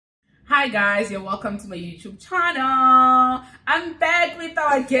Hi guys, you're welcome to my YouTube channel. I'm back with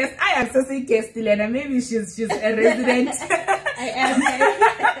our guest. I am so say guest, Elena. Maybe she's a resident. I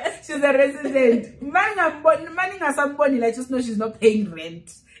am. She's a resident. Manning somebody like just know she's not paying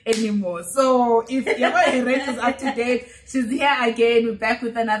rent anymore. So if your rent is up to date, she's here again. We're back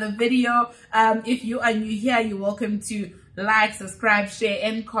with another video. If you are new here, you're welcome to like, subscribe, share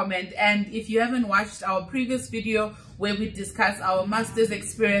and comment. And if you haven't watched our previous video where we discuss our master's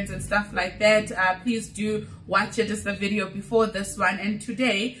experience and stuff like that, please do watch it. It's the video before this one. And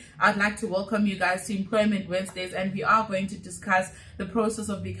today I'd like to welcome you guys to Employment Wednesdays, and we are going to discuss the process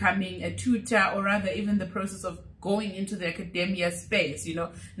of becoming a tutor, or rather even the process of going into the academia space. You know,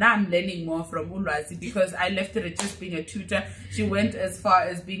 now I'm learning more from Ulwazi because I left her at just being a tutor. She went as far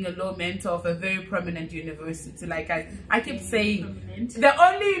as being a law mentor of a very prominent university. Like I keep saying, the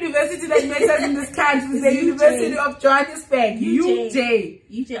only university that matters in this country is the University of Johannesburg,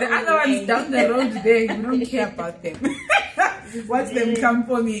 UJ. The other ones down the road there, we don't care about them. Watch them come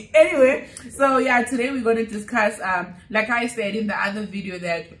for me. Anyway, so yeah, today we're going to discuss, like I said in the other video,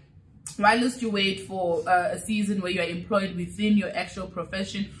 that whilst you wait for a season where you are employed within your actual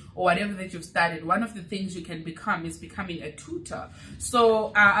profession or whatever that you've studied, one of the things you can become is becoming a tutor.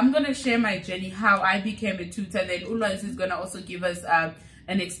 So I'm going to share my journey, how I became a tutor. Then Ulwazi is going to also give us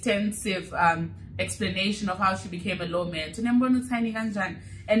an extensive explanation of how she became a law mentor. And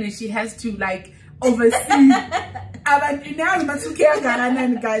then she has to like oversee. Guys,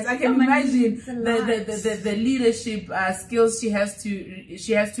 I can imagine the leadership skills she has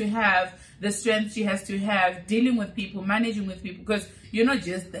to have, the strength she has to have, dealing with people, managing with people, because you're not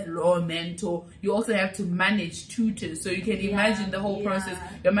just the law mentor, you also have to manage tutors. So you can imagine the whole process.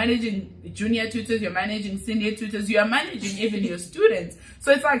 You're managing junior tutors, you're managing senior tutors, you are managing even your students.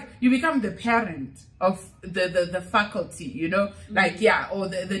 So it's like you become the parent of the faculty, you know, like, yeah, or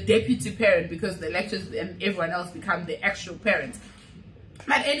the deputy parent, because the lecturers and everyone else become the actual parents.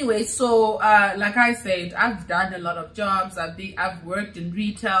 But anyway, so like I said, I've done a lot of jobs. I've worked in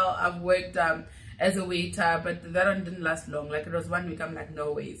retail, I've worked as a waiter, but that one didn't last long. Like, it was 1 week, I'm like,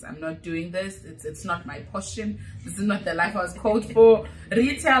 no ways, I'm not doing this. It's not my portion. This is not the life I was called for.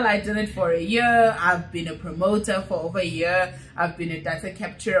 Retail, I did it for a year. I've been a promoter for over a year. I've been a data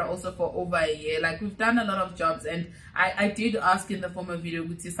capturer also for over a year. Like, we've done a lot of jobs, and I did ask in the former video,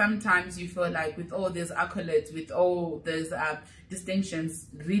 which is sometimes you feel like with all these accolades, with all these distinctions,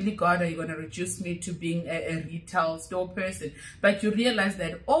 really, God, are you going to reduce me to being a retail store person? But you realize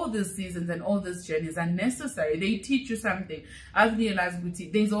that all these seasons and all these journeys are necessary. They teach you something. I've realized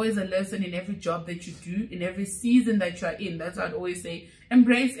there's always a lesson in every job that you do, in every season that you are in. That's what I'd always say.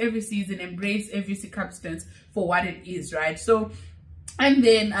 Embrace every season, embrace every circumstance for what it is, right? So, and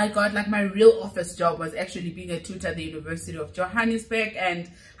then I got like my real office job was actually being a tutor at the University of Johannesburg. And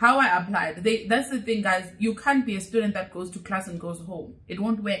how I applied, that's the thing, guys, you can't be a student that goes to class and goes home. It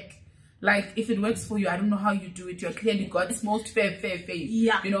won't work. Like, if it works for you, I don't know how you do it. You're clearly God's most fair face,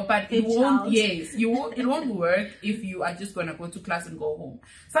 you know, but it won't, it won't work if you are just going to go to class and go home.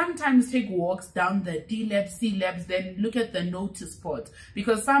 Sometimes take walks down the D labs, C labs, then look at the notice board,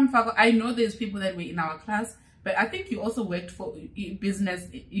 because I know there's people that were in our class, but I think you also worked for business.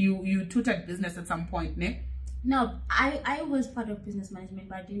 You tutored business at some point, ne? No, I was part of business management,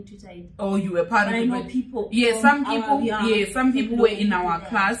 but I didn't tutor it. Oh, you were part of it. I know people. Yeah, some people were in our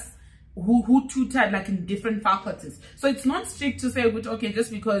class who tutored like in different faculties. So it's not strict to say, okay, just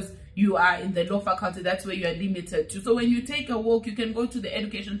because you are in the law faculty, that's where you are limited to. So when you take a walk, you can go to the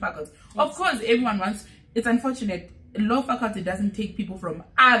education faculty. Yes. Of course, everyone wants. It's unfortunate. Law faculty doesn't take people from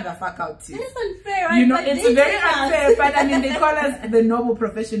other faculties. It's unfair, right? You know, it's very unfair, but I mean, they call us the noble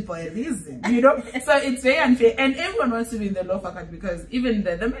profession for a reason, you know? So it's very unfair. And everyone wants to be in the law faculty because even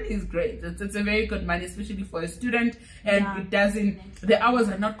the money is great. It's a very good money, especially for a student. And it doesn't, the hours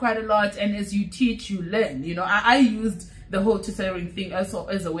are not quite a lot. And as you teach, you learn. You know, I used the whole tutoring thing also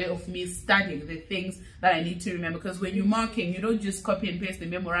as a way of me studying the things that I need to remember. Because when you're marking, you don't just copy and paste the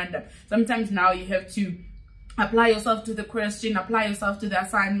memorandum. Sometimes now you have to apply yourself to the question, apply yourself to the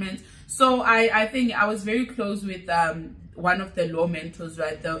assignment. So I think I was very close with one of the law mentors,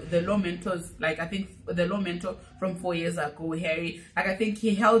 right? The law mentors, like I think the law mentor from 4 years ago, Harry, like I think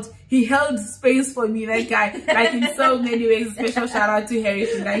he held space for me, that guy, like in so many ways. Special shout out to Harry.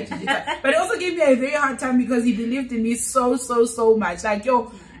 But it also gave me a very hard time because he believed in me so much. Like,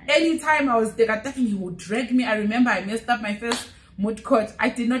 yo, anytime I was there, I think he would drag me. I remember I messed up my first moot court. I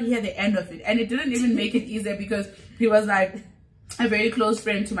did not hear the end of it, and it didn't even make it easier because he was like, a very close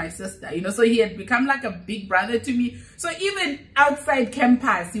friend to my sister, you know, so he had become like a big brother to me. So even outside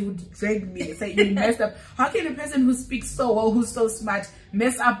campus, he would drag me and say, you messed up. How can a person who speaks so well, who's so smart,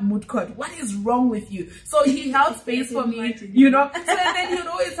 mess up moot court? What is wrong with you? So he held space for me, you know. So then he would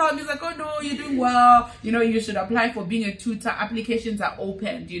always tell me, he's like, oh no, you're doing well, you know, you should apply for being a tutor. Applications are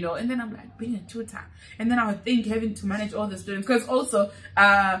opened, you know. And then I'm like, being a tutor. And then I would think having to manage all the students, because also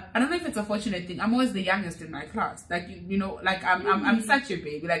I don't know if it's a fortunate thing, I'm always the youngest in my class. Like, you know, like I'm such a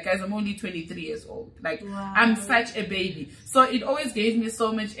baby. Like, guys, I'm only 23 years old. Like, wow. I'm such a baby. So it always gave me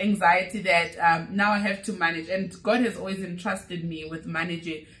so much anxiety that now I have to manage. And God has always entrusted me with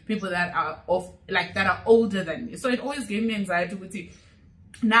managing people that are that are older than me. So it always gave me anxiety with it.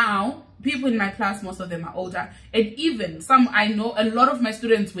 Now, people in my class, most of them are older. And even some, I know a lot of my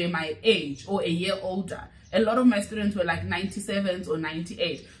students were my age or a year older. A lot of my students were like 97s or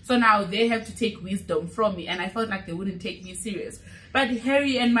 98. So now they have to take wisdom from me. And I felt like they wouldn't take me serious. But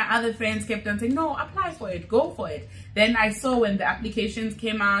Harry and my other friends kept on saying, no, apply for it. Go for it. Then I saw when the applications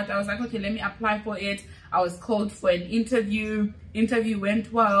came out, I was like, okay, let me apply for it. I was called for an interview. Interview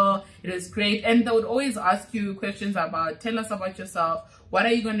went well. It was great. And they would always ask you questions about, tell us about yourself. What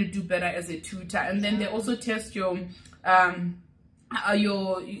are you going to do better as a tutor? And then they also test your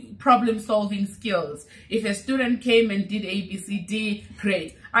problem solving skills. If a student came and did A, B, C, D,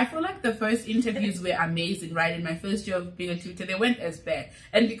 great. I feel like the first interviews were amazing, right? In my first year of being a tutor, they weren't as bad.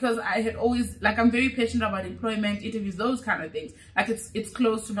 And because I had always, like, I'm very passionate about employment, interviews, those kind of things. Like, it's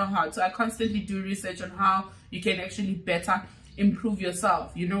close to my heart. So I constantly do research on how you can actually better improve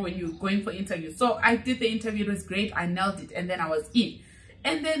yourself, you know, when you're going for interviews. So I did the interview, it was great. I nailed it. And then I was in.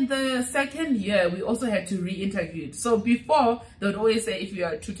 And then the second year, we also had to re-interview. So before, they would always say, if you're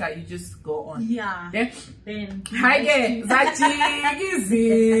a tutor, you just go on. Yeah. Then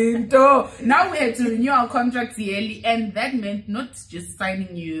now we had to renew our contracts yearly, and that meant not just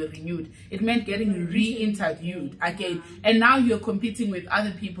signing you renewed. It meant getting re-interviewed again. And now you're competing with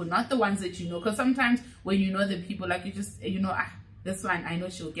other people, not the ones that you know. Because sometimes when you know the people, like, you just, you know, this one, I know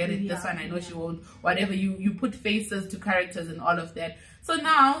she'll get it. Yeah, this one, I know she won't. Whatever, you put faces to characters and all of that. So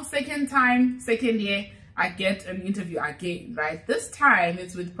now, second year, I get an interview again, right? This time,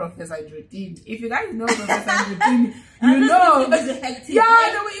 it's with Professor Andrew. If you guys know Professor Andrew, you know.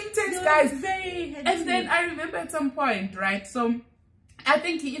 Yeah, they were intense, guys. Very hectic. And then I remember at some point, right? So I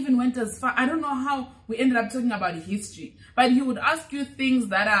think he even went as far, I don't know how we ended up talking about history, but he would ask you things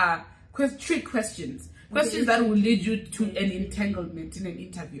that are trick questions. Questions that will lead you to an entanglement in an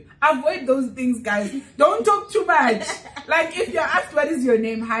interview. Avoid those things, guys. Don't talk too much. Like, if you're asked, what is your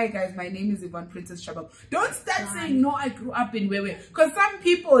name? Hi, guys, my name is Yvonne Princess Shabab. Don't start saying, no, I grew up in where. Because some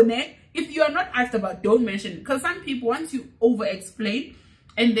people, if you are not asked about, don't mention it. Because some people, once you over-explain,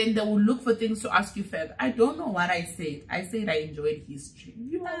 and then they will look for things to ask you further. I don't know what I said. I said I enjoyed history.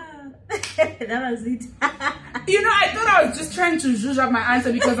 That was it. You know, I thought I was just trying to zhuzh up my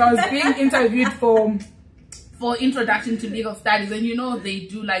answer because I was being interviewed for introduction to legal studies, and you know they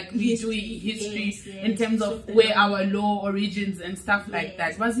do like we do history in terms of where our law origins and stuff like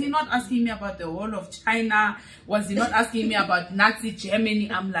that. Was he not asking me about the whole of China? Was he not asking me about Nazi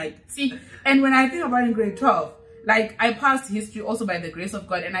Germany? I'm like, see. And when I think about in grade 12, like, I passed history also by the grace of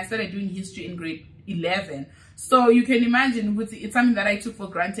God, and I started doing history in grade 11. So you can imagine, it's something that I took for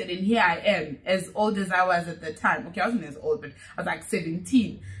granted, and here I am, as old as I was at the time. Okay, I wasn't as old, but I was like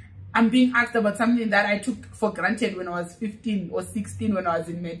 17. I'm being asked about something that I took for granted when I was 15 or 16 when I was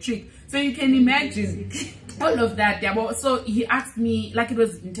in matric. So you can imagine all of that. Yeah, so he asked me, like, it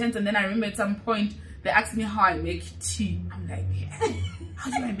was intense. And then I remember at some point, they asked me how I make tea. I'm like, yeah,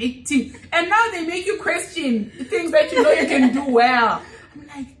 how do I make tea? And now they make you question things that you know you can do well. I'm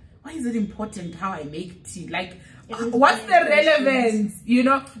like, why is it important how I make tea? Like, what's the relevance, you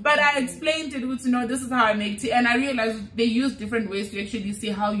know? But I explained it with, you know, this is how I make tea. And I realized they use different ways to actually see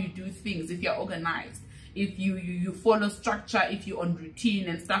how you do things, if you're organized, if you follow structure, if you're on routine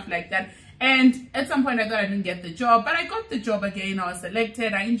and stuff like that. And at some point I thought I didn't get the job, but I got the job again. I was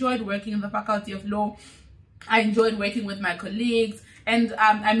selected. I enjoyed working in the Faculty of Law. I enjoyed working with my colleagues. And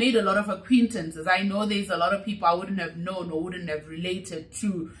I made a lot of acquaintances. I know there's a lot of people I wouldn't have known or wouldn't have related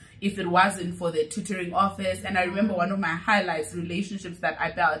to if it wasn't for the tutoring office. And I remember one of my highlights, relationships that I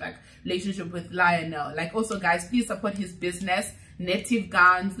built, like relationship with Lionel. Like, also, guys, please support his business, Native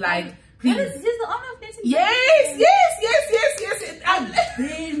Gowns. Like, please. He's the owner of Native Gowns. Yes.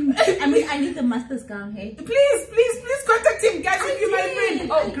 I mean, I need the master's gown, hey? Please contact him, guys. If you're my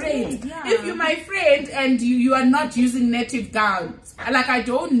friend, oh great. Yeah. If you're my friend and you are not using Native Gowns, like, I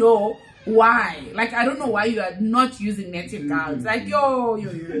don't know why. Like, I don't know why you are not using Native Gowns. Like, yo.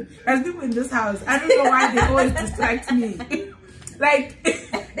 There's people in this house. I don't know why they always distract me. Like,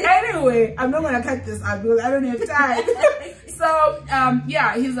 anyway, I'm not gonna cut this out because I don't have time. So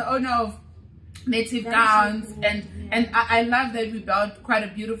yeah, he's the owner of Native Gowns, so cool. And I love that we built quite a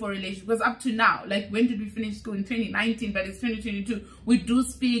beautiful relationship, because up to now, like, when did we finish school? In 2019, but it's 2022. We do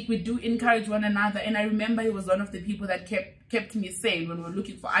speak, we do encourage one another. And I remember he was one of the people that kept me sane when we were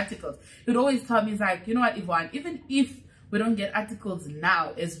looking for articles. He'd always tell me, he's like, you know what, Yvonne, even if we don't get articles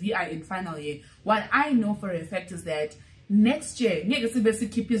now as we are in final year, what I know for a fact is that next year,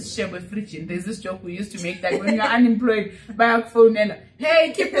 keep his share with fridging. There's this joke we used to make that when you're unemployed, buy a phone and,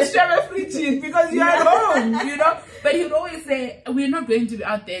 hey, keep his share with fridging because you're at home, you know. But he would always say, we're not going to be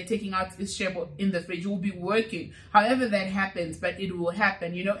out there taking out his share in the fridge. We'll be working. However that happens, but it will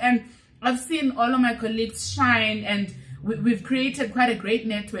happen, you know. And I've seen all of my colleagues shine, and we've created quite a great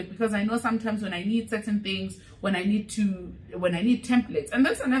network, because I know sometimes when I need certain things, when I need templates. And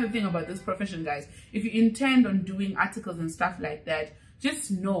that's another thing about this profession, guys. If you intend on doing articles and stuff like that, just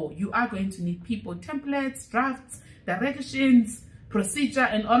know you are going to need people, templates, drafts, directions, procedure,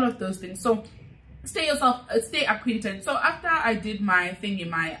 and all of those things. So stay acquainted. So after I did my thing in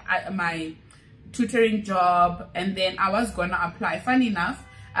my tutoring job, and then I was gonna apply. Funny enough,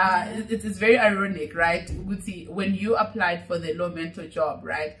 it's very ironic, right? When you applied for the law mentor job,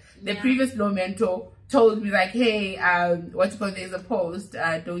 right? The previous law mentor told me, like, hey, there's a post,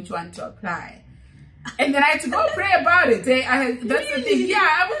 don't you want to apply? And then I had to go pray about it. That's the thing. Yeah,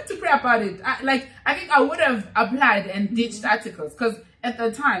 I went to pray about it. I think I would have applied and ditched articles, because at the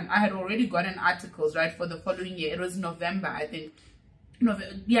time I had already gotten articles, right, for the following year. It was November, I think.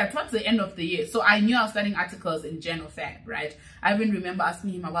 Towards the end of the year. So I knew I was studying articles in Jan or Feb, right? I even remember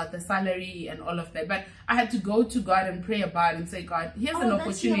asking him about the salary and all of that. But I had to go to God and pray about it and say, God, here's an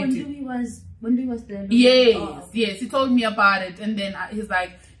opportunity. When he was there. Yes, he told me about it. And then he's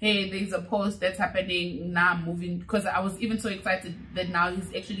like, hey, there's a post that's happening now. I'm moving, because I was even so excited that now he's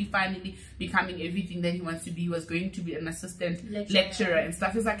actually finally becoming everything that he wants to be. He was going to be an assistant lecturer and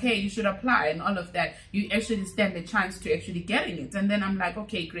stuff. He's like, hey, you should apply and all of that. You actually stand a chance to actually getting it. And then I'm like,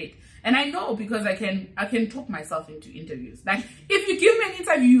 okay, great. And I know, because I can talk myself into interviews. Like, if you give me an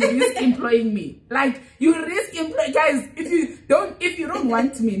interview, you risk employing me. Like, you risk employing, guys. If you don't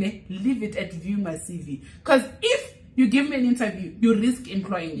want me, leave it at view my CV. Because if you give me an interview, you risk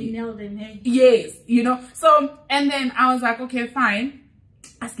employing me. You nailed them, hey? Yes, you know. So, and then I was like, okay, fine.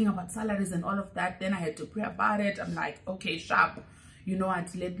 Asking about salaries and all of that. Then I had to pray about it. I'm like, okay, sharp. You know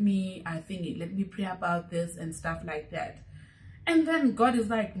what? Let me pray about this and stuff like that. And then God is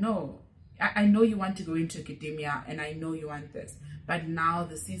like, no, I know you want to go into academia, and I know you want this. But now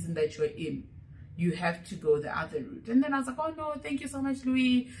the season that you're in, you have to go the other route. And then I was like, oh no, thank you so much,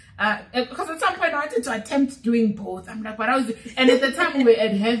 Louis. Because at some point I wanted to attempt doing both. I'm like, what I was, and at the time we were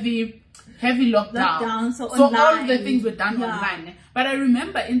at heavy lockdown. So all of the things were done online. But I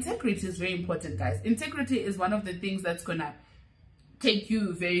remember integrity is very important, guys. Integrity is one of the things that's gonna take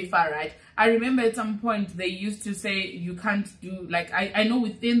you very far, right? I remember at some point they used to say you can't do, like, I know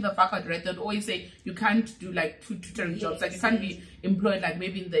within the faculty, right, they'd always say you can't do like tutoring jobs. Like, you can't be employed like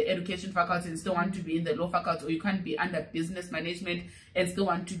maybe in the education faculty and still want to be in the law faculty, or you can't be under business management and still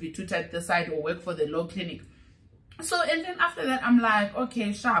want to be tutored at the side or work for the law clinic. So, and then after that I'm like,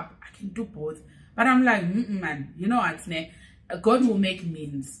 okay, sharp, I can do both. But I'm like, man, you know what, God will make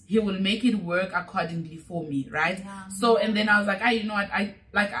means. He will make it work accordingly for me, right? Yeah. So, and then I was like, you know what,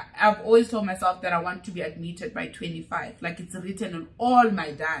 I've always told myself that I want to be admitted by 25. Like, it's written on all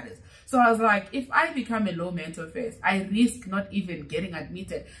my diaries. So I was like, if I become a law mentor first, I risk not even getting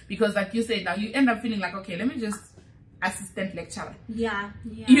admitted, because like you said, now you end up feeling like, okay, let me just assistant lecturer. Yeah.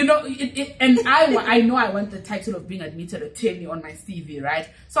 You know, and I know I want the title of being admitted attorney on my CV, right?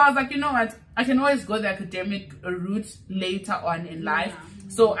 So I was like, you know what, I can always go the academic route later on in life.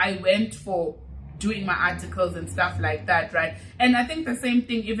 So I went for doing my articles and stuff like that, right? And I think the same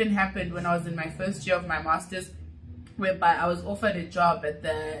thing even happened when I was in my first year of my master's, whereby I was offered a job at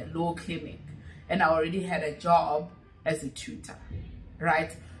the law clinic, and I already had a job as a tutor,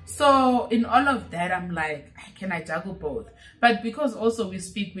 right? So in all of that, I'm like, can I juggle both? But because also we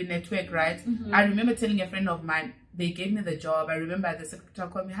speak, we network, right? I remember telling a friend of mine, they gave me the job. I remember the secretary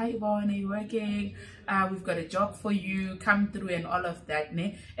called me, hi Yvonne, are you working? We've got a job for you, come through and all of that.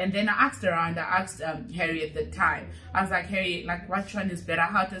 And then I asked around, I asked Harry at the time. I was like, Harry, like, which one is better?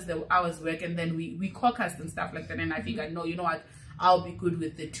 How does the hours work? And then we caucused and stuff like that. And I figured, no, you know what? I'll be good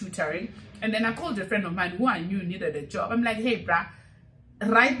with the tutoring. And then I called a friend of mine who I knew needed a job. I'm like, hey, bruh,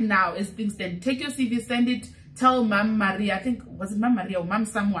 right now as things stand, take your CV, send it, tell Mom Maria, I think, was it Mom Maria or Mom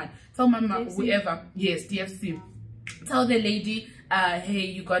someone, tell Mom whoever, yes, DFC, tell the lady, hey,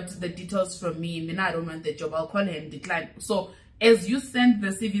 you got the details from me, I don't want the job, I'll call her and decline. So as you send the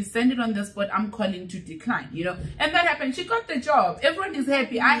CV, send it on the spot, I'm calling to decline, you know. And that happened. She got the job. Everyone is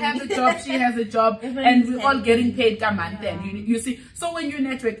happy. I have a job, she has a job, and we're all getting paid come and then. You see, so when you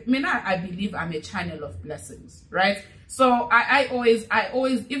network, I believe I'm a channel of blessings, right? So I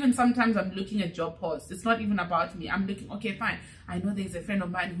always, even sometimes I'm looking at job posts. It's not even about me. I'm looking, okay, fine. I know there's a friend of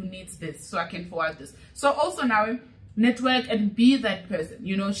mine who needs this, so I can forward this. So also now, network and be that person,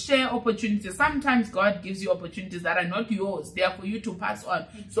 you know, share opportunities. Sometimes God gives you opportunities that are not yours. They are for you to pass on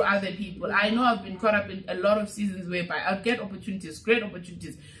to other people. I know I've been caught up in a lot of seasons whereby I'll get opportunities, great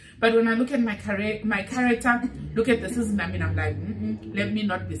opportunities. But when I look at my character, look at the season I'm in, I'm like, let me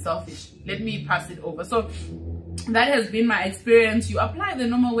not be selfish. Let me pass it over. So that has been my experience. You apply the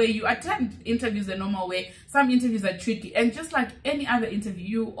normal way, you attend interviews the normal way. Some interviews are tricky, and just like any other interview,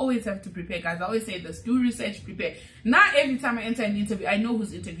 you always have to prepare, guys. I always say this: do research, prepare. Now every time I enter an interview, I know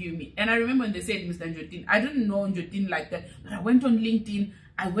who's interviewing me. And I remember when they said Mr. Njotin, I didn't know Njotin like that, but I went on LinkedIn,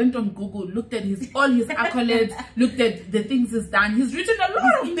 I went on Google, looked at all his accolades, looked at the things he's done. He's written a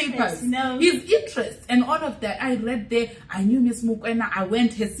lot of papers. No. His interests and all of that. I read there. I knew Miss Mukwena. I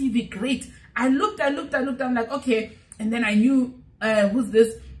went, her CV, great. I looked, I'm like, okay. And then I knew, who's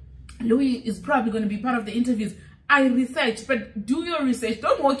this? Louis is probably going to be part of the interviews. I researched, but do your research.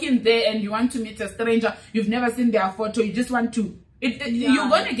 Don't walk in there and you want to meet a stranger. You've never seen their photo. You just want to. You're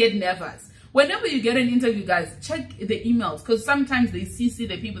going to get nervous. Whenever you get an interview, guys, check the emails, because sometimes they CC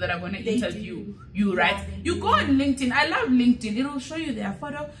the people that are going to interview you, right? You go on LinkedIn. I love LinkedIn. It'll show you their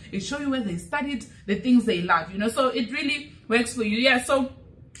photo. It'll show you where they studied, the things they love, you know. So it really works for you. Yeah, so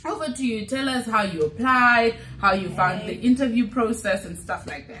over to you. Tell us how you applied, how you found the interview process and stuff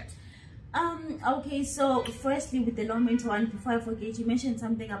like that. Okay, so firstly, with the low mentor one, before I forget, you mentioned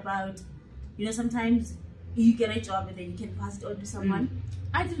something about, you know, sometimes you get a job and then you can pass it on to someone.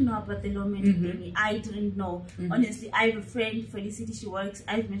 I didn't know about the low mentor baby. I didn't know. Honestly, I have a friend, Felicity. She works.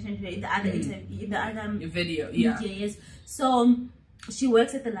 I've mentioned her in the other interview, in the other video. Yeah. Yes. So she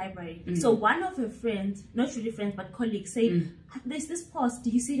works at the library. So one of her friends, not really friends but colleagues, said, "There's this post.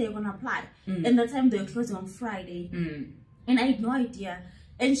 Do you see they're gonna apply?" And that time they were closing on Friday, and I had no idea.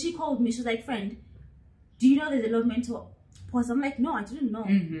 And she called me. She was like, "Friend, do you know there's a low mentor post?" I'm like, "No, I didn't know."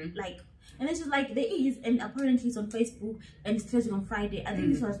 Like. And then she's like, "There is, and apparently it's on Facebook and it's closing on Friday." I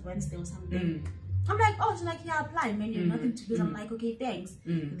think this was Wednesday or something. I'm like, "Oh," she's like, "Yeah, apply, man. You have nothing to lose." I'm like, "Okay, thanks."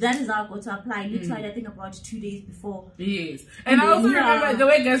 That is how I got to apply. Literally, I think about 2 days before. Yes. And I also remember the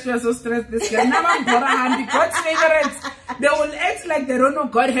way guys were so stressed this year. Now I'm God's favorites. They will act like they don't know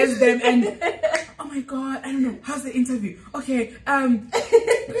God has them, and oh my God, I don't know, how's the interview? Okay,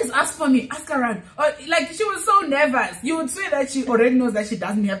 please ask for me, ask around. Or like, she was so nervous. You would say that she already knows that she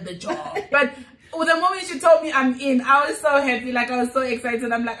doesn't have the job. But the moment she told me I'm in, I was so happy. Like, I was so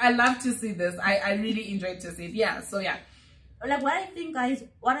excited. I'm like, I love to see this. I really enjoyed to see it. Yeah, so yeah. Like, what I think, guys,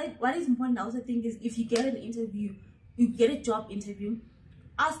 what is important, I also think, is if you get an interview, you get a job interview,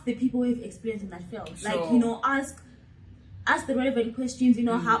 ask the people who have experience in that field. Sure. Like, you know, ask the relevant questions, you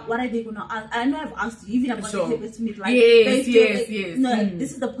know, what are they gonna ask? I know I've asked you, even about the papers to meet, like, yes. No,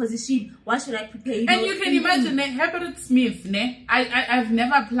 this is the position, what should I prepare? You and know, you can imagine, Herbert Smith, I've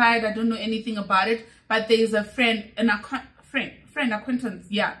never applied, I don't know anything about it, but there is a friend, acquaintance,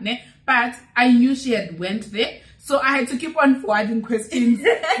 yeah, but I knew she had went there. So I had to keep on forwarding questions,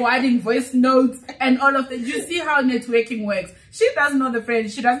 forwarding voice notes, and all of that. You see how networking works. She doesn't know the friend.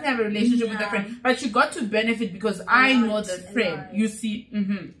 She doesn't have a relationship with the friend. But she got to benefit because I know the friend. You see.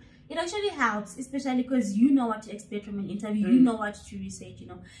 It actually helps, especially because you know what to expect from an interview. You know what to research, you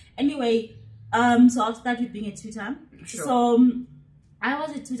know. Anyway, so I'll start with being a tutor. Sure. So I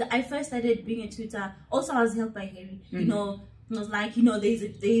was a tutor. I first started being a tutor. Also, I was helped by Harry, you know. It was like, you know,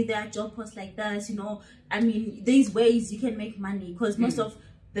 there are job posts like this, you know. I mean, there's ways you can make money, because most of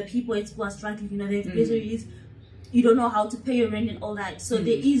the people at school are struggling, you know. There's businesses, you don't know how to pay your rent and all that. So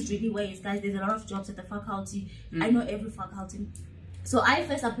there is really ways, guys. There's a lot of jobs at the faculty. I know every faculty. So I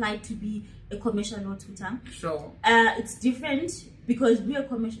first applied to be a commercial law tutor. Sure. It's different because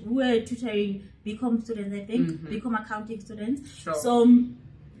we're tutoring BCom students, I think, BCom accounting students. Sure. So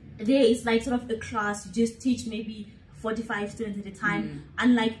there is like sort of a class, you just teach maybe 45 students at a time,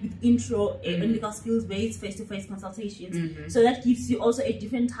 unlike with intro and legal skills based face-to-face consultations. So that gives you also a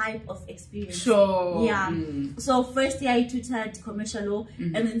different type of experience. Sure. Yeah. So first year I tutored commercial law,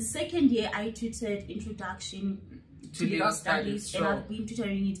 and then second year I tutored introduction to legal studies, and I've been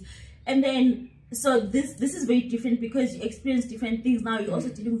tutoring it. And then so this is very different because you experience different things. Now you're also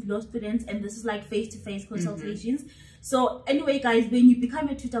dealing with law students, and this is like face-to-face consultations. So anyway, guys, when you become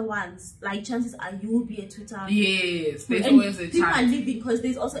a tutor once, like chances are you will be a tutor. Yes, there's always a chance. People are leaving because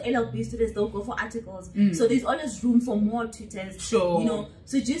there's also LLB students, they'll go for articles. So there's always room for more tutors. Sure. You know,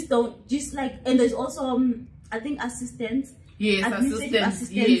 so and there's also I think assistants. Yes,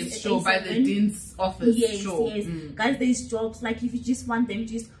 assistants. Yes, sure, by the dean's office. Yes, sure. yes. Guys, there's jobs, like if you just want them,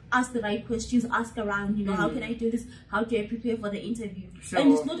 just ask the right questions, ask around, you know, how can I do this? How do I prepare for the interview? Sure.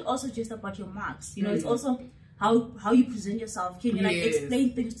 And it's not also just about your marks, you know, it's also how you present yourself. Can you like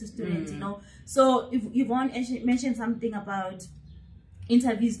explain things to students, you know? So if Yvonne mentioned something about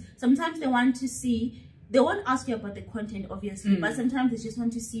interviews, sometimes they won't ask you about the content, obviously, but sometimes they just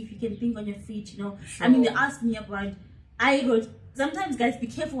want to see if you can think on your feet, you know. Sure. I mean, they asked me about, I wrote, sometimes guys, be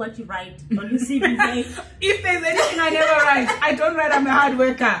careful what you write on your CV. If there's anything I never write, I don't write. I'm a hard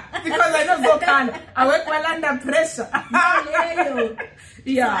worker because I know so can. I work well under pressure.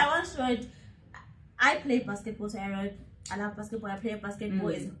 Yeah. So I once wrote, I play basketball, so I wrote, I love basketball, I play basketball,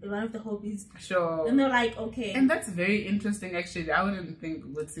 is one of the hobbies. Sure. And they're like, okay. And that's very interesting, actually. I wouldn't think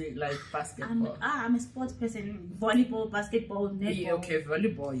would say like basketball. I'm a sports person. Volleyball, basketball, netball. Yeah, okay,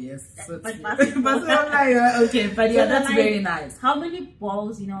 volleyball, yes. So but basketball. Okay, but yeah, that's like, very nice. How many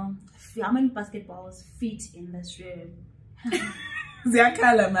balls, you know, how many basketballs fit in this room? Their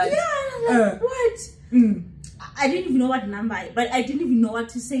color, man. Yeah, what? I didn't even know what number, but I didn't even know what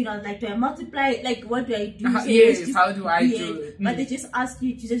to say. You know, like, do I multiply? Like, what do I do? So yes, how do I do it? But they just ask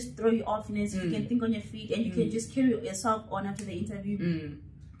you to just throw you off, and so you can think on your feet, and you can just carry yourself on after the interview.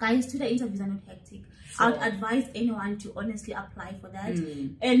 Guys, tutor interviews are not hectic. Sure. I would advise anyone to honestly apply for that.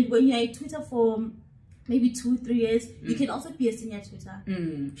 And when you're a tutor for maybe 2-3 years, you can also be a senior tutor.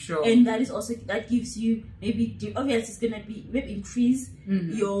 Sure. And that is also, that gives you maybe, obviously it's gonna be maybe increase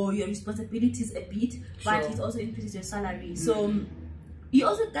your responsibilities a bit, but it also increases your salary. So you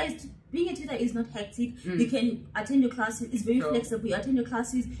also, guys, being a tutor is not hectic. You can attend your classes, it's very flexible. You attend your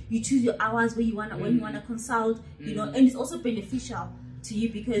classes, you choose your hours where you wanna when you wanna consult, you know, and it's also beneficial to you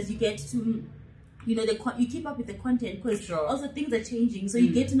because you get to, you know, you keep up with the content, because also things are changing, so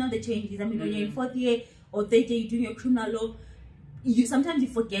you get to know the changes. I mean, when you're in 4th year or 3rd year, you're doing your criminal law, sometimes you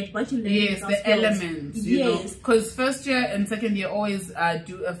forget what you learn. Yes, the elements, you know, because 1st year and 2nd year always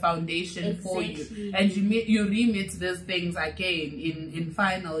do a foundation for you, and you remit those things again in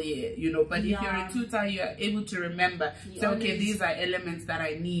final year, you know. But if you're a tutor, you're able to remember, so okay, these are elements that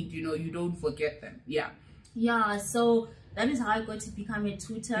I need, you know, you don't forget them. So that is how I got to become a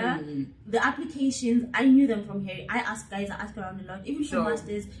tutor. The applications, I knew them from here. I asked around a lot, even for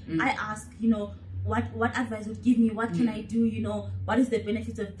masters. I asked, you know, what advice would give me, what can I do, you know, what is the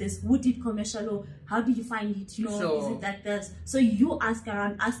benefit of this, who did commercial law, how did you find it, you know, is it that does. So you ask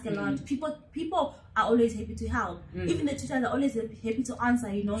around, ask a lot. People are always happy to help. Even the tutors are always happy to answer,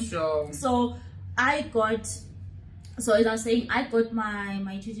 you know. So as I was saying, I got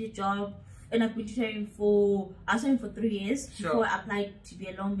my tutor job, and I've been tutoring for 3 years before I applied to be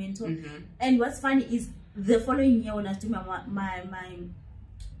a law mentor. And what's funny is the following year when I was doing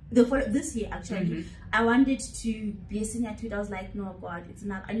this year actually, I wanted to be a senior tutor. I was like, no, God, it's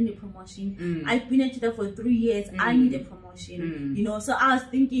enough. I need a promotion. I've been a tutor for 3 years. I need a promotion. You know, so I was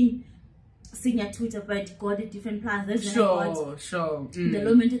thinking senior tutor, but got a different plans. That's when I got the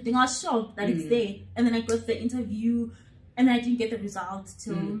law mentor thing. I was shocked that it's there, and then I got the interview, and I didn't get the results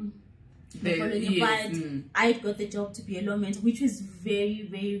till the following year. But I got the job to be a law mentor, which was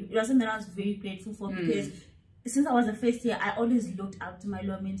it was something that I was very grateful for, because since I was the 1st year, I always looked up to my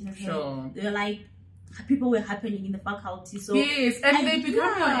law mentors. They were like, people were happening in the faculty. So yes, and they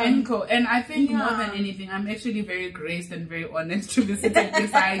become your anchor. And I think more than anything, I'm actually very graced and very honest to be sitting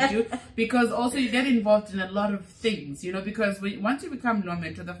beside you, because also you get involved in a lot of things, you know, because once you become law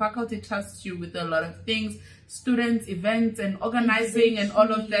mentor, the faculty trusts you with a lot of things, students, events, and organizing and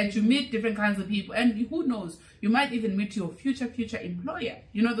all of that. You meet different kinds of people, and who knows, you might even meet your future employer,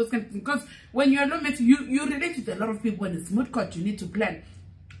 you know, those kind of, because when you're a law mentor, you relate with a lot of people, and it's moot court, you need to plan.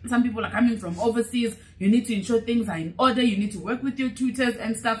 Some people are coming from overseas, you need to ensure things are in order, you need to work with your tutors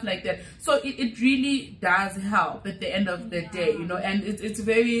and stuff like that. So it really does help at the end of the day, you know. And it's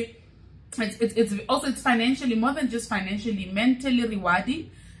financially, more than just financially, mentally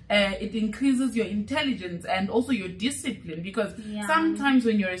rewarding. It increases your intelligence and also your discipline, because sometimes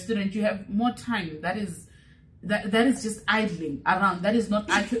when you're a student, you have more time that is just idling around, that is not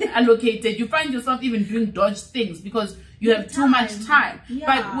allocated. You find yourself even doing dodge things because you have too much time.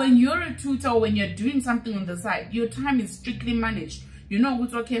 But when you're a tutor, when you're doing something on the side, your time is strictly managed. You know,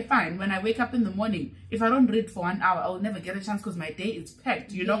 it's okay, fine. When I wake up in the morning, if I don't read for 1 hour, I will never get a chance because my day is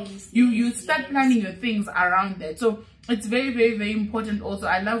packed, you know. You start planning your things around that. So it's very, very, very important also.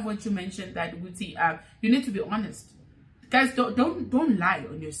 I love what you mentioned, that you need to be honest. Guys, don't lie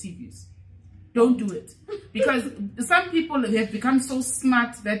on your CVs. Don't do it. Because some people have become so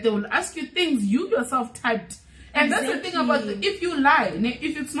smart that they will ask you things you yourself typed. And that's the thing about if you lie,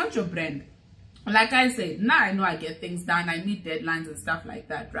 if it's not your brand. Like I said, now I know I get things done, I meet deadlines and stuff like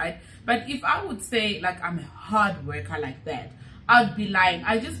that, right? But if I would say like I'm a hard worker like that, I'd be lying.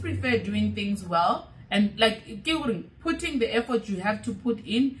 I just prefer doing things well and like putting the effort you have to put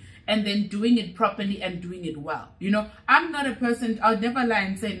in and then doing it properly and doing it well. You know, I'm not a person, I'll never lie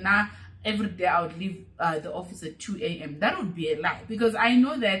and say, nah, every day I would leave the office at 2 a.m. That would be a lie, because I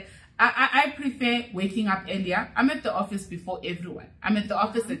know that I prefer waking up earlier. I'm at the office before everyone. I'm at the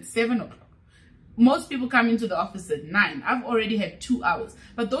office at 7 o'clock. Most people come into the office at 9. I've already had 2 hours.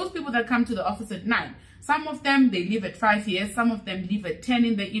 But those people that come to the office at 9, some of them, they leave at 5 here. Some of them leave at 10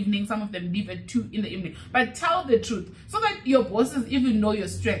 in the evening. Some of them leave at 2 in the evening. But tell the truth so that your bosses even know your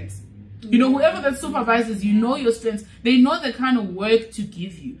strengths. You know, whoever that supervises, you know your strengths. They know the kind of work to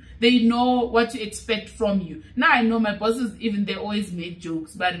give you. They know what to expect from you. Now I know my bosses, even they always make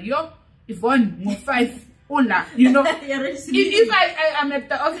jokes. But if one more 5, you know, if I'm at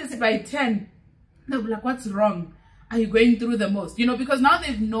the office by 10, they'll be like, what's wrong? Are you going through the most? You know, because now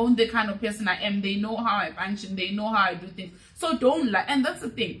they've known the kind of person I am. They know how I function. They know how I do things. So don't lie. And that's the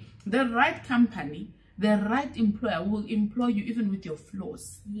thing. The right company, the right employer will employ you even with your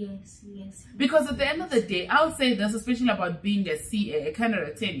flaws. Yes, yes. Because at the end of the day, I'll say this, especially about being a CA, a kind of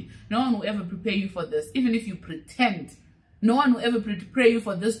attorney. No one will ever prepare you for this, even if you pretend. No one will ever prepare you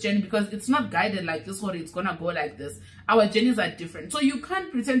for this journey, because it's not guided like this or it's gonna go like this. Our journeys are different. So you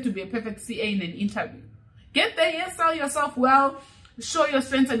can't pretend to be a perfect CA in an interview. Get there, yes, sell yourself well, show your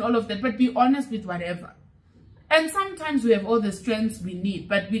strengths and all of that, but be honest with whatever. And sometimes we have all the strengths we need,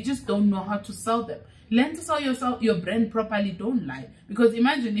 but we just don't know how to sell them. Learn to sell your brand properly. Don't lie. Because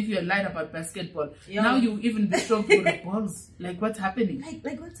imagine if you lied about basketball. Yeah. Now you even be shocked for the balls. Like, what's happening?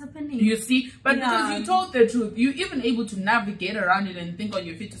 Like what's happening? You see? But because you told the truth, you're even able to navigate around it and think on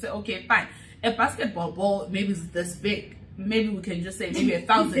your feet to say, okay, fine. A basketball ball maybe is this big. Maybe we can just say maybe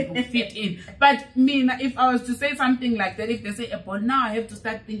 1,000 will fit in. But me, if I was to say something like that, if they say a ball, now I have to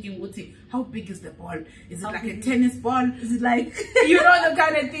start thinking, how big is the ball? Is it like a tennis ball? Is it like, you know, the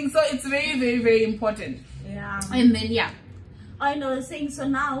kind of thing. So it's very, very, very important. Yeah. And then, yeah. I know the thing. So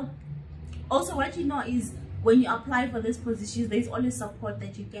now, also what you know is when you apply for these positions, there's always support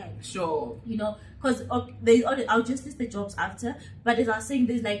that you get. Sure. You know, because there's always, I'll just list the jobs after, but as I was saying,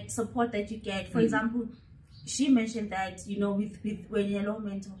 there's like support that you get. For example, she mentioned that, you know, with when you're a law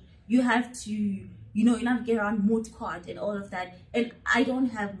mentor, you have to, you know, you navigate around moot court and all of that. And I don't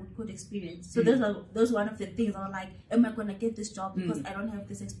have moot court experience. So those are one of the things I was like, am I gonna get this job because I don't have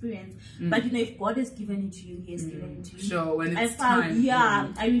this experience? But you know, if God has given it to you, He has given it to you. Sure, when it's time. Yeah,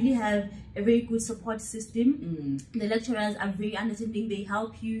 I really have a very good support system. The lecturers are very understanding, they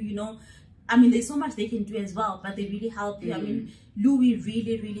help you, you know. I mean, there's so much they can do as well, but they really help you. I mean, Louis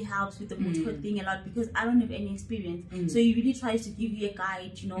really helps with the moot court thing a lot, because I don't have any experience. So he really tries to give you a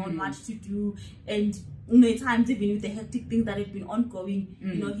guide, you know, on what to do. And, you know, at times, even with the hectic things that have been ongoing,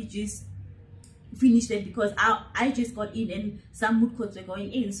 you know, he just finished it, because I just got in and some moot courts were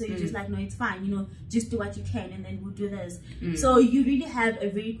going in. So he's just like, no, it's fine, you know, just do what you can and then we'll do this. So you really have a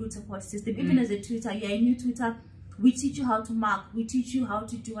very good support system. Even as a tutor, you're a new tutor, we teach you how to mark, we teach you how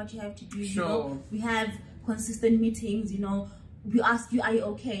to do what you have to do. Sure. You know, we have consistent meetings, you know, we ask you, are you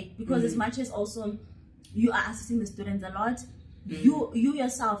okay? Because as much as also you are assisting the students a lot, you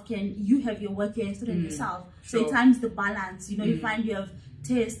yourself you have your work, you're a student yourself. Sure. So at times the balance, you know, you find you have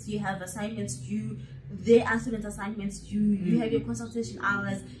tests, you have assignments due, there are student assignments due, you have your consultation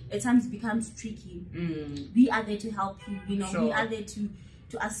hours, at times it becomes tricky. We are there to help you, you know, we are there to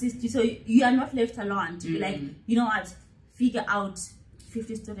assist you, so you are not left alone to be like, you know what, figure out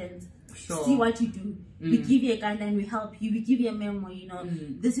 50 students, see what you do. We give you a guideline, we help you, we give you a memo, you know,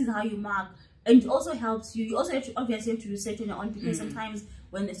 this is how you mark. And it also helps you also have to obviously have to research on your own, because sometimes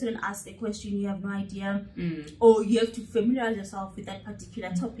when the student asks a question, you have no idea, or you have to familiarize yourself with that particular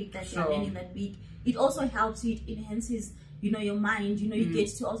topic that you're learning that week. It also helps you, it enhances, you know, your mind, you know, you get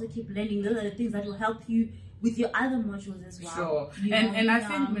to also keep learning. Those are the things that will help you with your other modules as well. Sure. And I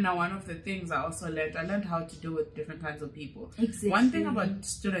think, you know, one of the things I also learned how to deal with different kinds of people. Exactly. One thing about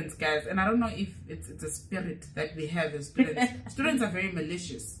students, guys, and I don't know if it's a spirit that we have as students. Students are very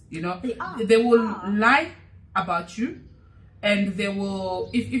malicious, you know. They will lie about you, and they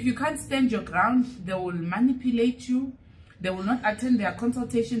will, if you can't stand your ground, they will manipulate you. They will not attend their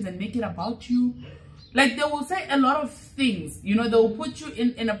consultations and make it about you. Like, they will say a lot of things, you know, they will put you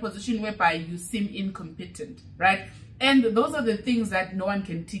in a position whereby you seem incompetent, right? And those are the things that no one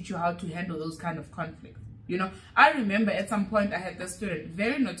can teach you how to handle those kind of conflicts. You know, I remember at some point I had this student,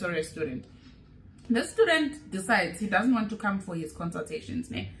 very notorious student. The student decides he doesn't want to come for his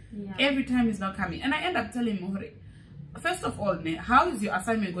consultations. Yeah. Every time he's not coming. And I end up telling him, first of all, how is your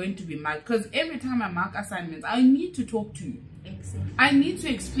assignment going to be marked? Because every time I mark assignments, I need to talk to you. Exactly. I need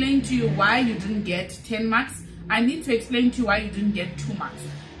to explain to you why you didn't get 10 marks. I need to explain to you why you didn't get 2 marks.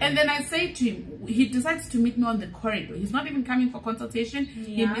 And then I say to him, he decides to meet me on the corridor. He's not even coming for consultation.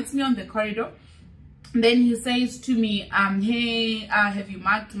 He meets me on the corridor. Then he says to me, hey, have you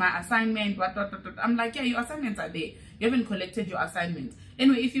marked my assignment? What. I'm like, yeah, your assignments are there. You haven't collected your assignments.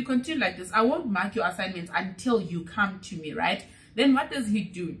 Anyway, if you continue like this, I won't mark your assignments until you come to me, right? Then what does he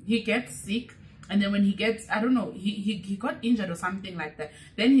do? He gets sick. And then when he gets, I don't know, he got injured or something like that.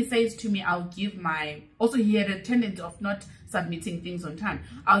 Then he says to me, I'll give my, also he had a tendency of not submitting things on time.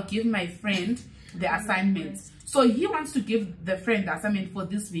 I'll give my friend the assignments. So he wants to give the friend the assignment for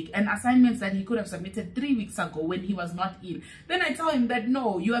this week and assignments that he could have submitted 3 weeks ago when he was not ill. Then I tell him that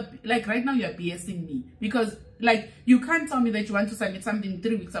no, you are like right now you are BSing me, because like you can't tell me that you want to submit something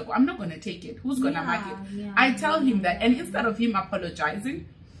 3 weeks ago. I'm not going to take it. Who's going to mark it? I tell him that, and instead of him apologizing,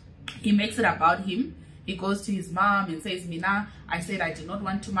 he makes it about him. He goes to his mom and says, Mina, I said I did not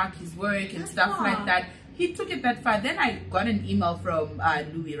want to mark his work and stuff like that. He took it that far. Then I got an email from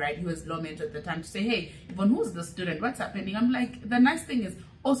Louis, right? He was law mentor at the time, to say, hey, Yvonne, who's the student? What's happening? I'm like, the nice thing is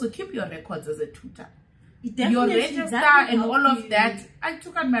also keep your records as a tutor. Your register and all of that. I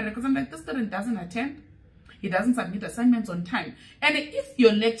took out my records. I'm like, this student doesn't attend. He doesn't submit assignments on time. And if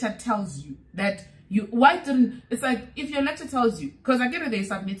your lecture tells you that it's like, if your lecture tells you, because I get it, they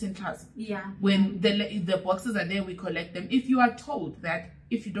submit in class. Yeah. When the boxes are there, we collect them. If you are told that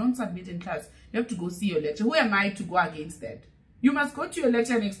if you don't submit in class, you have to go see your lecturer, who am I to go against that? You must go to your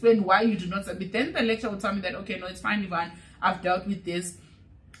lecturer and explain why you do not submit. Then the lecturer will tell me that, okay, no, it's fine, Yvonne, I've dealt with this.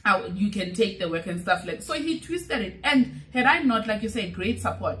 You can take the work and stuff like. So he twisted it. And had I not, like you say, great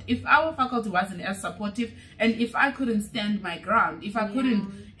support, if our faculty wasn't as supportive, and if I couldn't stand my ground, if I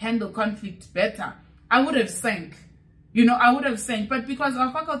couldn't handle conflict better, I would have sank. You know, I would have sank. But because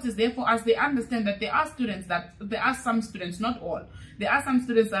our faculty is there for us, they understand that there are some students, not all. There are some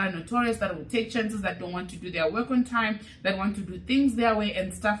students that are notorious, that will take chances, that don't want to do their work on time, that want to do things their way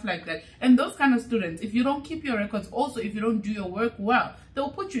and stuff like that. And those kind of students, if you don't keep your records, also if you don't do your work well, they'll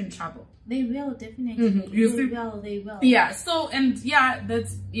put you in trouble. They will, definitely. They will. Yeah. So, and yeah,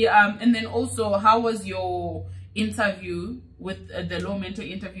 that's, and then also, how was your interview with the law mentor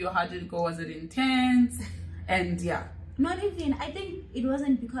interview? How did it go? Was it intense? And yeah. Not even, I think it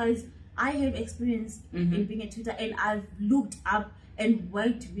wasn't, because I have experience in being a tutor, and I've looked up and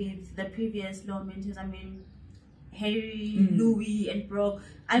worked with the previous law mentors. I mean, Harry, Louis, and Brooke.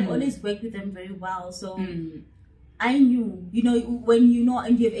 I've always worked with them very well. So I knew, you know, when you know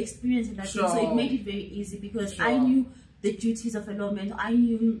and you have experience in that, so it made it very easy, because I knew the duties of a law mentor. I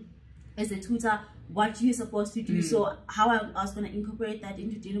knew as a tutor what you're supposed to do, so how I was going to incorporate that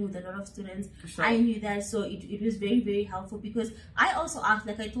into dealing with a lot of students. I knew that, so it was very, very helpful, because I also asked,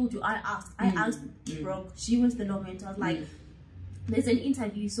 like I told you, I asked Brooke, she was the law mentor. I was like, there's an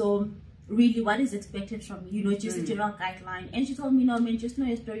interview, so really what is expected from you, know, just a general guideline. And she told me, no, man, just know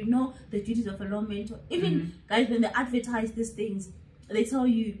your story, know the duties of a law mentor. Even guys, when they advertise these things, they tell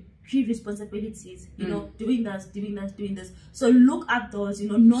you key responsibilities, you know, doing this. So look at those, you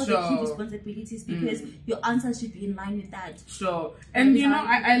know the key responsibilities, because your answers should be in line with that. And you know,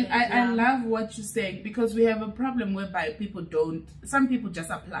 I love what you're saying, because we have a problem whereby some people just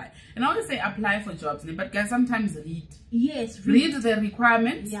apply. And I always say apply for jobs, but guys, sometimes read. Yes, read the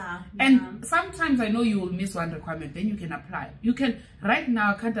requirements. And sometimes I know you will miss one requirement, then you can apply. You can, right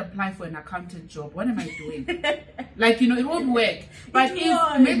now I can't apply for an accountant job. What am I doing? Like, you know, it won't work. But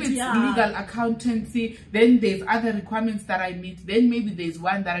if maybe it's legal accountancy, then there's other requirements that I meet, then maybe there's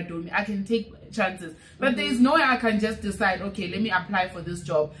one that I don't meet. I can take chances. But there's no way I can just decide, okay, let me apply for this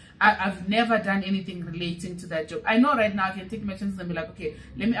job. I've never done anything relating to that job. I know right now I can take my chances and be like, okay,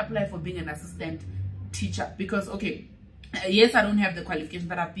 let me apply for being an assistant teacher, because okay, yes, I don't have the qualification,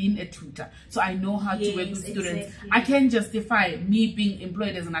 but I've been a tutor, so I know how to work with students. Exactly. I can justify me being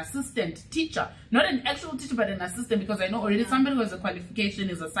employed as an assistant teacher, not an actual teacher, but an assistant, because I know already somebody who has a qualification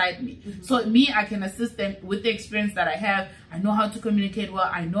is aside me. So me, I can assist them with the experience that I have. I know how to communicate well.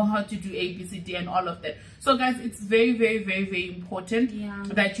 I know how to do ABCD and all of that. So guys, it's very, very, very, very important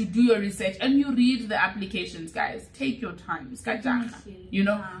that you do your research and you read the applications, guys. Take your time. You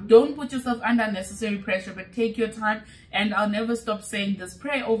know, don't put yourself under unnecessary pressure, but take your time. And I'll never stop saying this,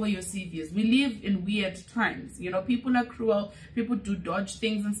 pray over your CVs. We live in weird times. You know, people are cruel. People do dodge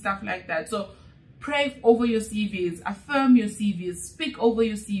things and stuff like that. So pray over your CVs, affirm your CVs, speak over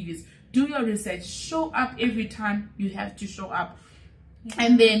your CVs. Do your research. Show up every time you have to show up. Yeah.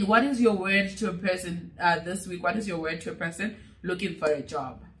 And then, what is your word to a person this week? What is your word to a person looking for a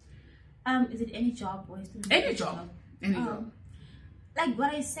job? Is it any job or is it any job? Any job. Like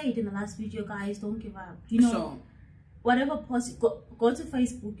what I said in the last video, guys, don't give up. You know, sure. Whatever post, go to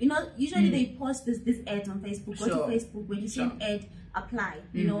Facebook. You know, usually they post this ads on Facebook. Go to Facebook. When you see an ad, apply.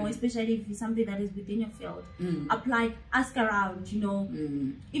 You know, especially if it's something that is within your field. Apply, ask around. You know,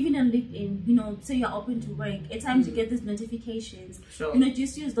 even on LinkedIn. You know, say you're open to work. At times you get these notifications. You know,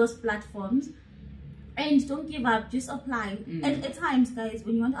 just use those platforms, and don't give up. Just apply. And at times, guys,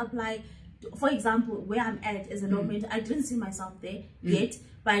 when you want to apply, for example, where I'm at as a moment, I didn't see myself there yet,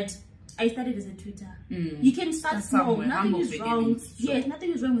 but I started as a tutor. You can start small. Nothing is wrong. Yes,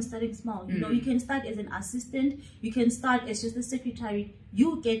 nothing is wrong with starting small. You know, you can start as an assistant. You can start as just a secretary.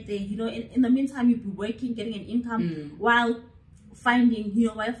 You get there. You know, in the meantime, you'll be working, getting an income while finding, you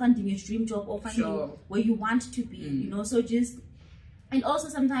know, while finding your dream job or finding where you want to be. You know, so just. And also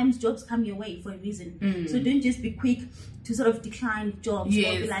sometimes jobs come your way for a reason. So don't just be quick to sort of decline jobs or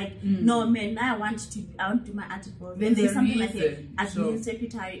be like, no man, I want to do my article. Then there's something like admin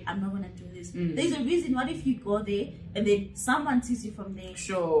secretary, I'm not gonna do this. There's a reason. What if you go there and then someone sees you from there?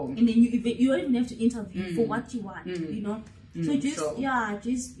 And then you don't even have to interview for what you want, you know? So just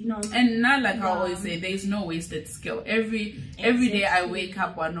just you know. And now, like I always say, there's no wasted skill. Every day I wake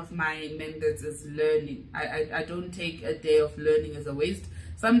up, one of my mandates is learning. I don't take a day of learning as a waste.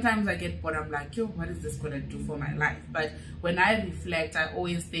 Sometimes I get bored. I'm like, yo, what is this gonna do for my life? But when I reflect, I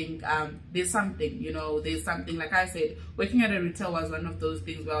always think there's something, you know, there's something. Like I said, working at a retail was one of those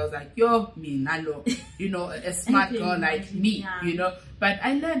things where I was like, yo, me, nalo, you know, a smart girl like me, you know. But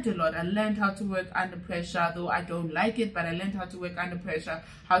I learned a lot. I learned how to work under pressure, though I don't like it, but I learned how to work under pressure,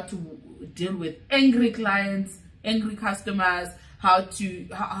 how to deal with angry clients, angry customers, how to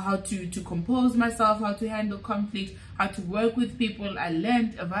compose myself, how to handle conflict, how to work with people. I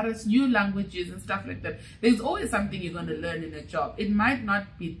learned various new languages and stuff like that. There's always something you're going to learn in a job. It might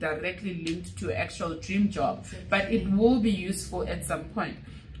not be directly linked to an actual dream job, but it will be useful at some point.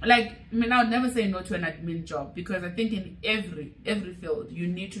 Like, I mean, I would never say no to an admin job, because I think in every field you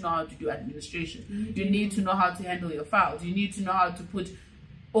need to know how to do administration. You need to know how to handle your files. You need to know how to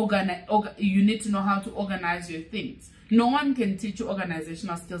you need to know how to organize your things. No one can teach you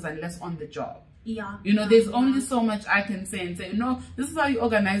organizational skills unless on the job. You know, there's only so much I can say and say, no, this is how you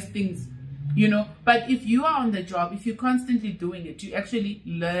organize things, you know. But if you are on the job, if you're constantly doing it, you actually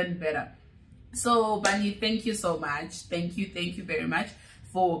learn better. So, Bunny, thank you so much. Thank you very much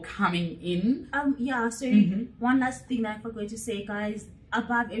for coming in. One last thing that I forgot to say, guys.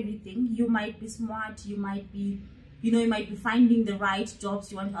 Above everything, you might be smart, you might be, you know, you might be finding the right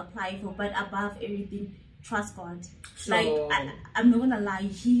jobs you want to apply for, but above everything, trust God. Like, I'm not gonna lie,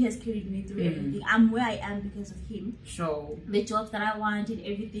 He has carried me through everything. I'm where I am because of Him. The jobs that I want and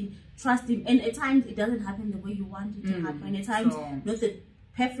everything, trust Him. And at times it doesn't happen the way you want it to happen. At times not the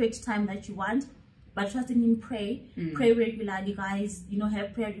perfect time that you want, but trust in Him. Pray regularly, guys. You know,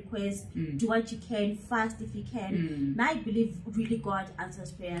 have prayer requests. Do what you can, fast if you can. And I believe really God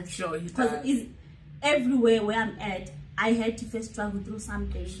answers prayers. He does. Because everywhere where I'm at, I had to first struggle through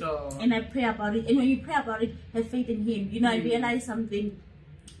something, and I pray about it. And when you pray about it, have faith in Him. You know, I realized something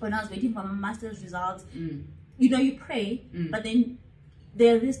when I was waiting for my master's results. You know, you pray, but then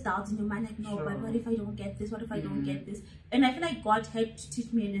there is doubt in your mind, like, no, but what if I don't get this? What if I don't get this? And I feel like God had to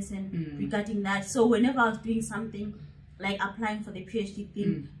teach me a lesson regarding that. So whenever I was doing something, like applying for the PhD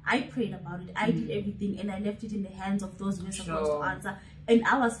thing, I prayed about it. I did everything, and I left it in the hands of those who were supposed to answer. And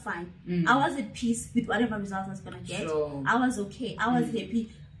I was fine. I was at peace with whatever results I was going to get. I was okay. I was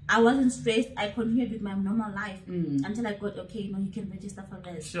happy. I wasn't stressed. I continued with my normal life until I got, okay, you know, you can register for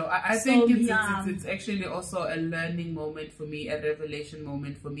this. I think it's actually also a learning moment for me, a revelation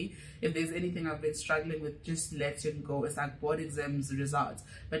moment for me. If there's anything I've been struggling with, just letting go. It's like board exams results.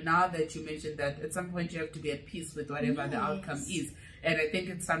 But now that you mentioned that, at some point you have to be at peace with whatever the outcome is. And I think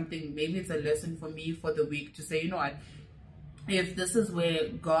it's something, maybe it's a lesson for me for the week to say, you know what, if this is where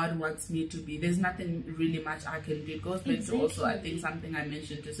God wants me to be, there's nothing really much I can do. It goes back to also, I think, something I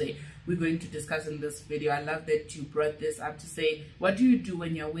mentioned to say we're going to discuss in this video. I love that you brought this up to say, what do you do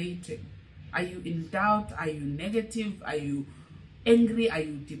when you're waiting? Are you in doubt? Are you negative? Are you angry? Are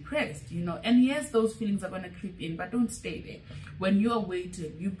you depressed? You know, and yes, those feelings are going to creep in, but don't stay there. When you are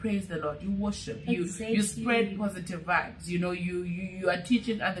waiting, you praise the Lord, you worship, you spread positive vibes. You know, you are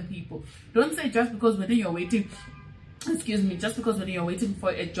teaching other people. Don't say just because when you're waiting, just because when you're waiting for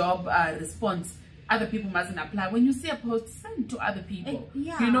a job response, other people mustn't apply. When you see a post, send to other people.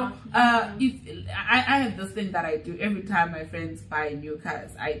 Yeah. You know, if I have this thing that I do every time my friends buy new cars,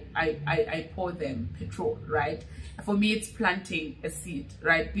 I pour them petrol, right? For me, it's planting a seed,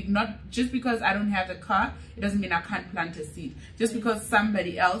 right? Not just because I don't have a car, it doesn't mean I can't plant a seed. Just because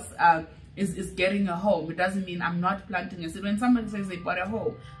somebody else is getting a home, it doesn't mean I'm not planting a seed. When somebody says they bought a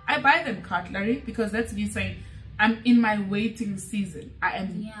home, I buy them cutlery, because that's me saying I'm in my waiting season.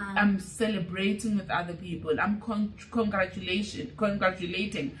 I'm celebrating with other people. I'm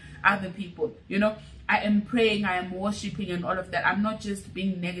congratulating other people. You know, I am praying, I am worshiping and all of that. I'm not just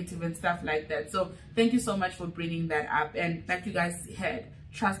being negative and stuff like that. So thank you so much for bringing that up. And like you guys said,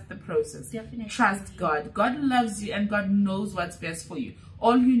 trust the process. Definitely. Trust God. God loves you and God knows what's best for you.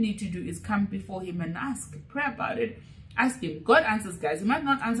 All you need to do is come before him and ask. Pray about it. Ask him. God answers, guys. He might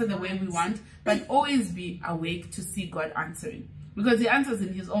not answer the way we want, but always be awake to see God answering. Because he answers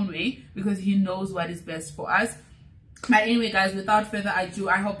in his own way, because he knows what is best for us. But anyway, guys, without further ado,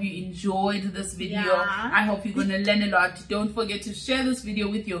 I hope you enjoyed this video. I hope you're going to learn a lot. Don't forget to share this video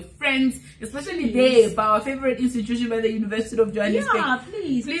with your friends, especially DABE, our favorite institution by the University of Johannesburg.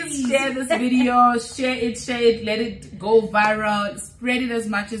 Please share this video. Share it. Let it go viral. Spread it as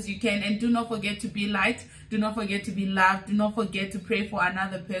much as you can. And do not forget to be light. Do not forget to be loved. Do not forget to pray for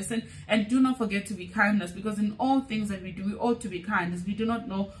another person. And do not forget to be kindness, because in all things that we do, we ought to be kind, as we do not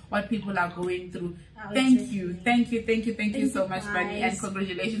know what people are going through. Thank you so much, Bunny, and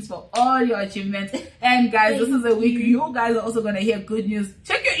congratulations for all your achievements. And guys, this is a week you guys are also going to hear good news.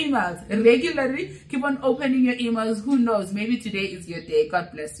 Check your emails regularly. Keep on opening your emails. Who knows, maybe today is your day. God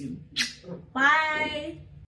bless you. Bye.